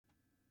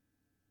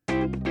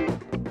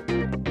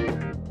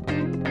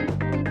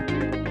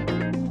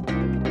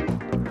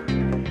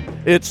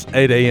It's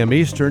 8 a.m.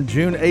 Eastern,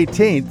 June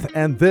 18th,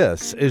 and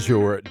this is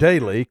your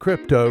daily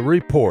crypto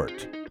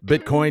report.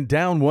 Bitcoin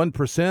down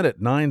 1% at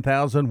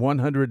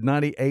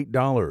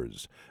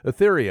 $9,198.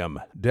 Ethereum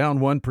down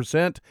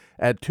 1%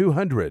 at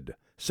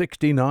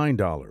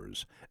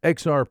 $269.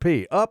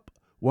 XRP up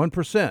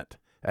 1%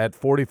 at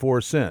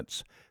 44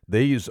 cents.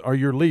 These are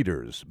your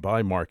leaders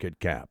by market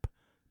cap.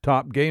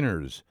 Top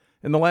gainers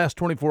in the last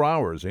 24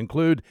 hours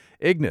include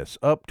Ignis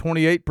up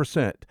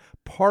 28%,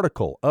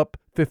 Particle up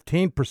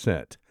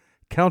 15%,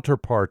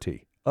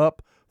 Counterparty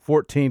up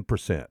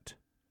 14%.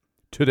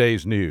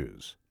 Today's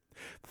news.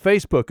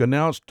 Facebook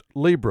announced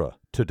Libra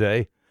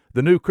today.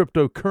 The new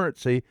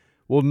cryptocurrency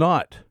will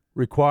not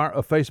require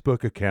a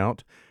Facebook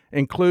account,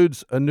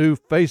 includes a new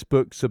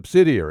Facebook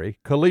subsidiary,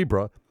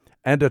 Calibra,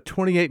 and a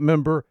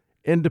 28-member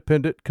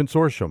independent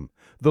consortium,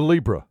 the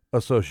Libra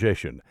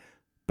Association,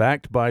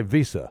 backed by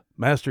Visa,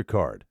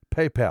 MasterCard,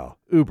 PayPal,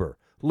 Uber,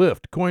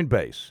 Lyft,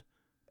 Coinbase,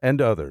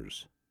 and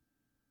others.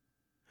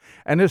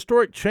 An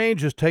historic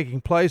change is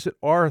taking place at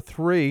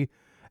R3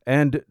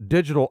 and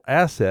Digital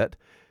Asset.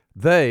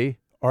 They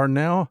are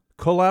now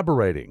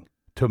collaborating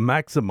to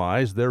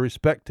maximize their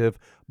respective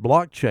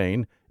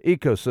blockchain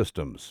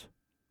ecosystems.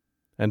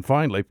 And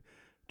finally,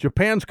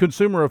 Japan's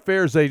Consumer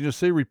Affairs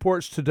Agency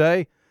reports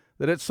today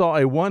that it saw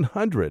a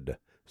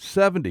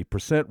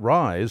 170%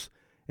 rise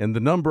in the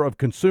number of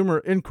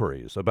consumer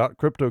inquiries about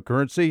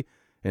cryptocurrency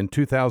in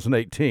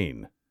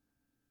 2018.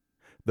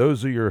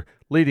 Those are your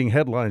leading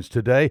headlines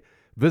today.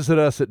 Visit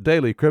us at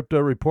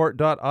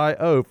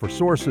dailycryptoreport.io for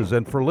sources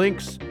and for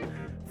links.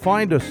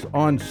 Find us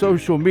on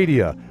social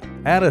media.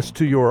 Add us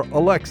to your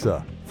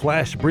Alexa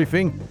flash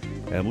briefing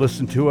and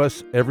listen to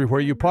us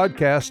everywhere you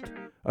podcast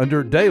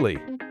under Daily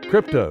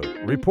Crypto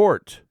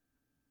Report.